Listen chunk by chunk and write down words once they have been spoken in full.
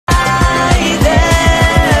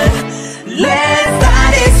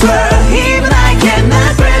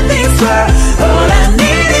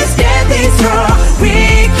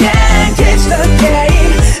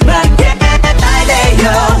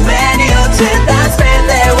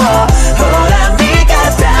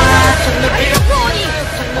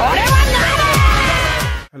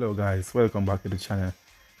guys, welcome back to the channel.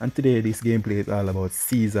 And today this gameplay is all about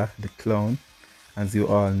Ceasar the clown. As you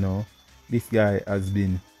all know, this guy has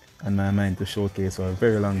been on my mind to showcase for a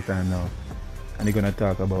very long time now, and we're gonna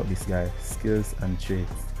talk about this guy's skills and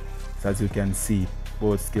traits. So as you can see,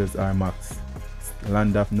 both skills are max.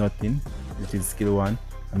 Land of nothing, which is skill 1,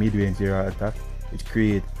 a mid-range area attack which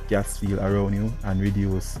create gas field around you and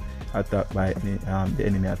reduce attack by the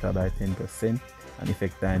enemy attack by 10%, and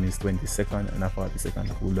effect time is 20 seconds and a 40-second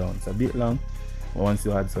cooldown. It's a bit long, but once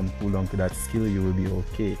you add some cooldown to that skill, you will be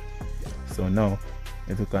okay. So now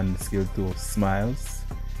let's look on skill 2, smiles.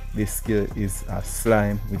 This skill is a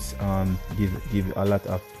slime which give a lot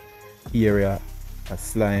of area, a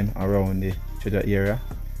slime around the treasure area.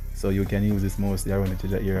 So you can use this mostly around the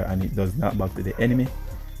treasure area, and it does knock back to the enemy,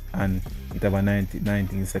 and it have a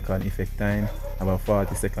 19-second effect time, have a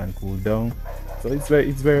 40-second cooldown. So it's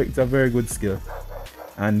a very good skill.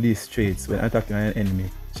 And these traits, when attacking an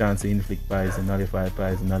enemy, chance to inflict poison, nullify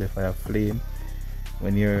a flame.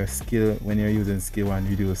 When you're using skill 1,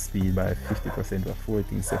 reduce speed by 50% for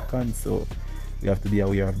 14 seconds. So you have to be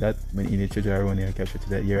aware of that when in the treasure around here, capture to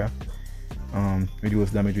that area.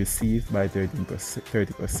 Reduce damage received by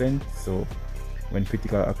 30%. So when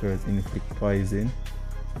critical occurs, inflict poison.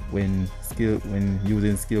 When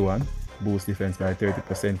using skill 1, boost defense by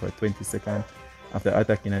 30% for 20 seconds. After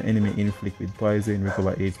attacking an enemy, inflict with poison,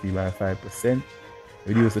 recover HP by 5%.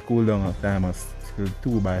 Reduce the cooldown of time of skill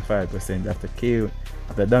 2 by 5%.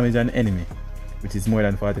 After damage an enemy, which is more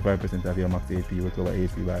than 45% of your max HP, recover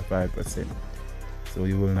HP by 5%. So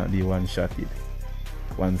you will not be one-shotted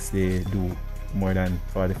once they do more than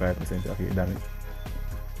 45% of your damage.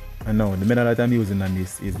 And now the medal that I'm using on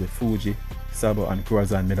this is the Fuji, Sabo and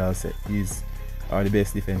Croissant medal set. These are the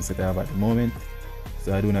best defense set I have at the moment.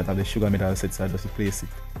 So I do not have the sugar medal set, so I just replace it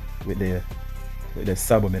with the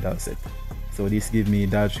Sabo medal set. So this gives me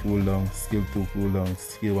dodge cooldown, skill 2 cooldown,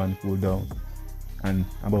 skill 1 cooldown, and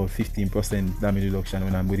about 15% damage reduction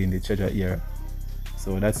when I'm within the treasure area.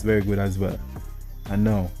 So that's very good as well. And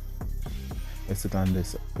now let's look on the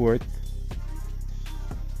support.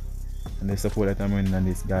 And the support that I'm running on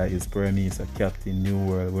this guy is Paramis, a Captain, New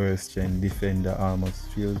World, World Strength, Defender, Almost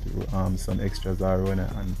Field, some extras are runner,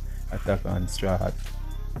 and Attacker and Straw Hat.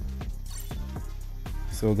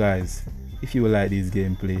 So guys, if you like this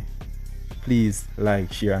gameplay, please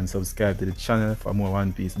like, share and subscribe to the channel for more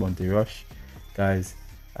One Piece Bounty Rush. Guys,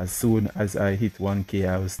 as soon as I hit 1k,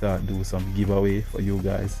 I will start do some giveaway for you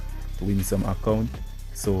guys to win some account.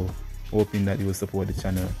 So hoping that you will support the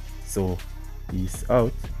channel. So peace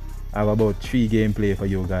out. I have about 3 gameplay for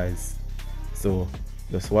you guys. So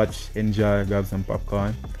just watch, enjoy, grab some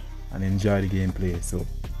popcorn and enjoy the gameplay. So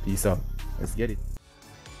peace out. Let's get it.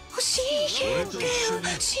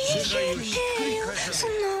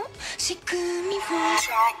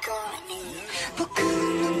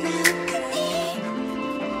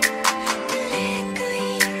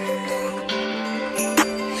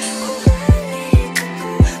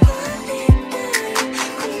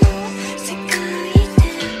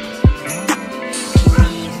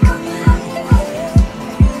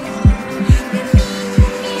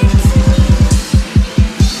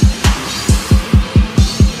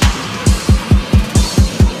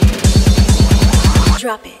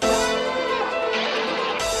 Drop it.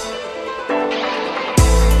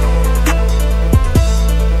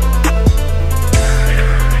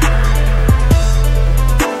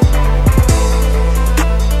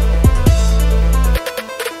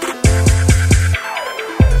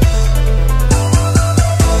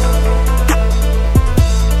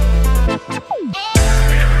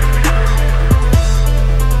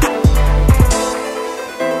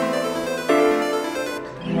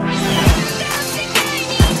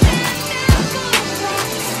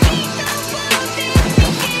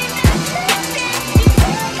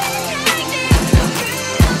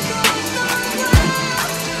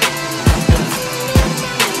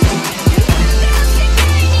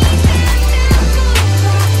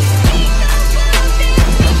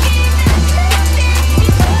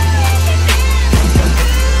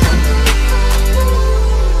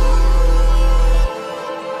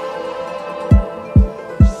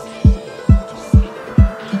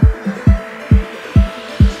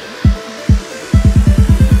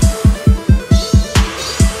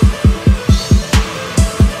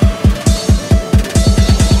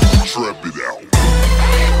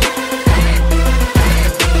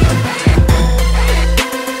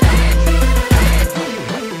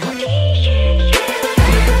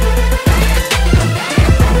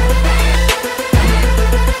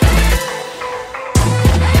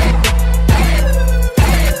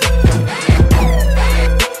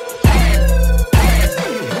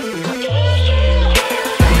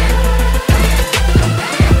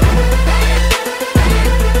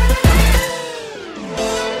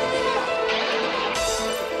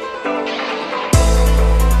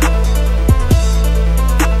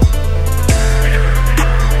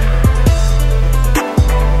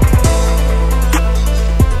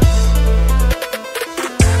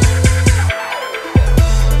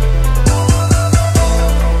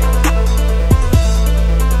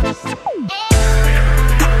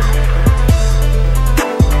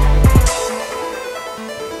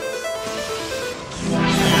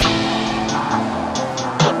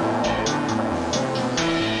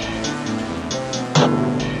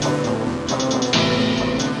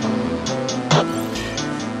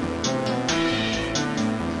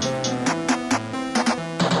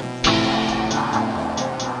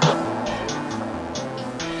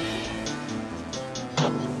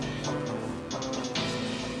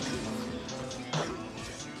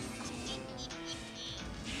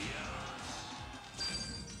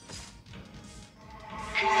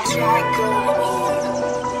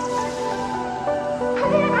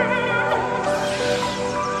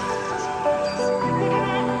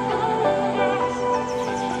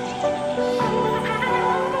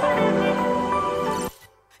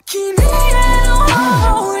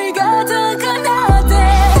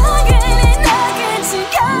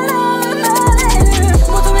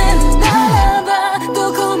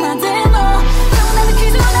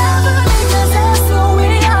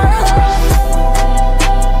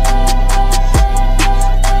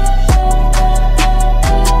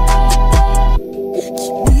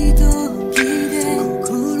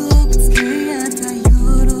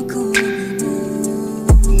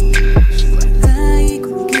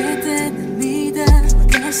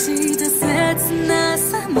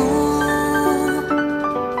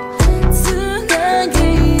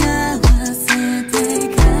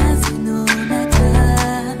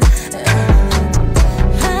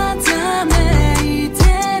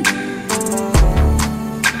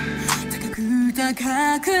 高く Why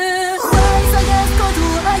探すこと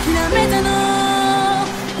を諦めたの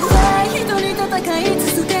Why 一人戦い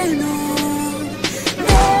続けるのね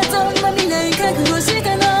えどんな未来覚悟し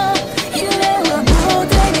たの夢はもう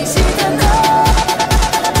手にしたの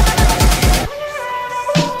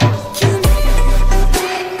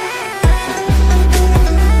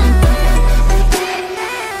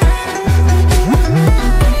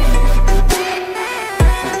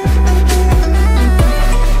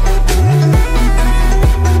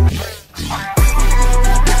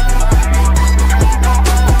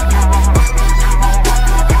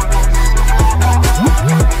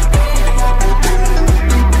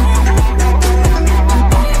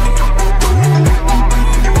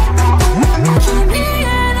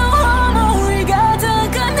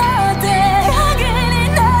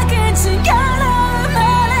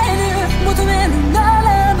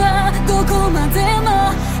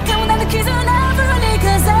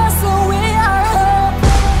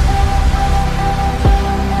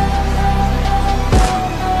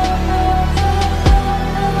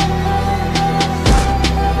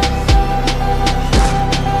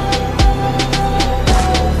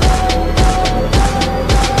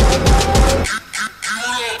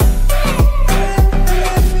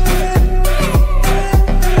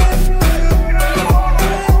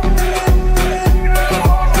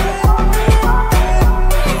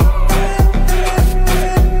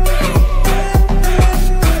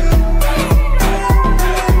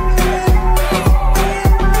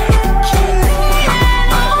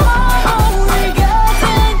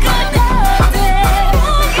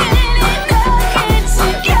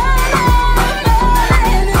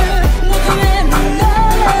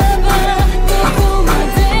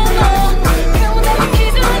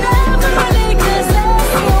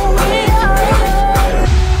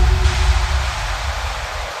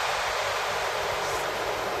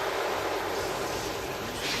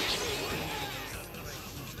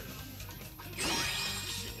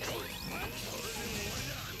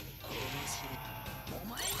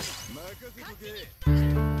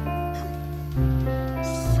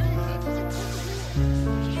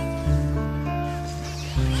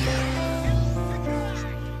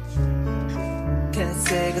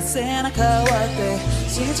風が背中を割って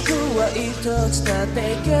雫は一つだっ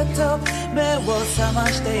てけど目を覚ま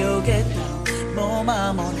してよゲットもう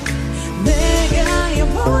間もない願いを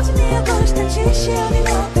文字に起こした知識に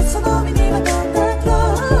乗ってその身にはどんな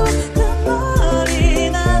曇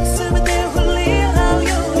りな全てを振り払う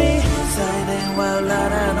ように最電話うら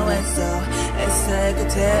らの演奏エッセイく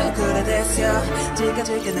手遅れですよ近々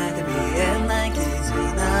なんか見えない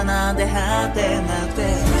絆なんて果てなく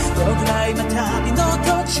て僕ら今旅の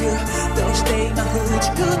途中どうして今不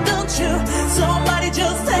軸途中 Somebody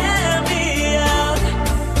just tell me out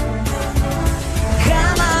構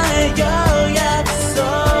えよう約束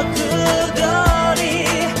通り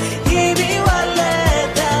ひび割れ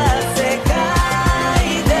た世界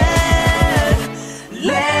で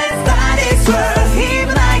Let's start this world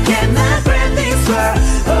even I cannot break this world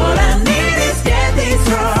All I need is get this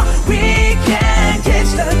wrong We can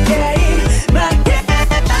catch the game 負け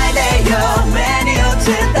ないでよ目に落ち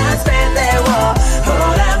た全てをほ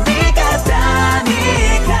ら味方に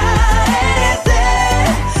変えて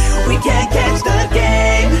We can catch the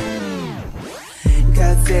game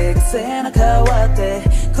風が背中割って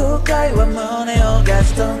後悔は胸をガ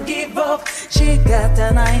ス Don't give up 仕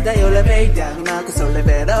方ないんだよレベルダウン今こそレ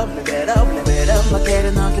ベルアップレベルアップレベルアップ負け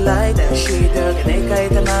るの嫌いだよ知ってるけど書い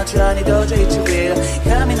た街は二度と1ビル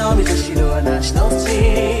髪伸びた白はなしの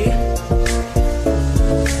土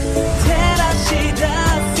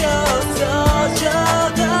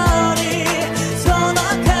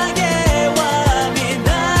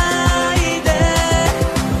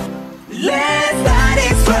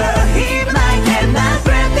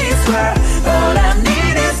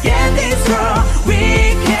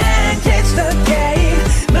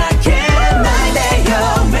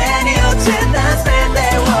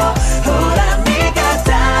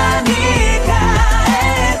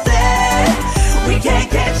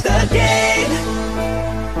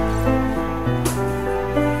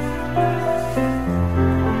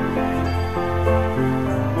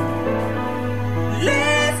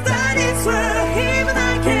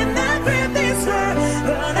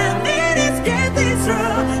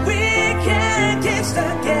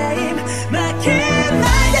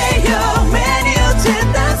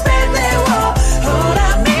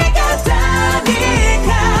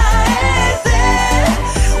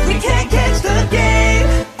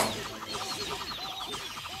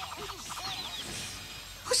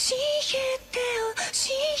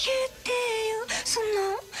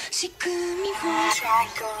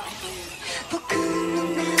僕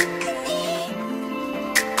の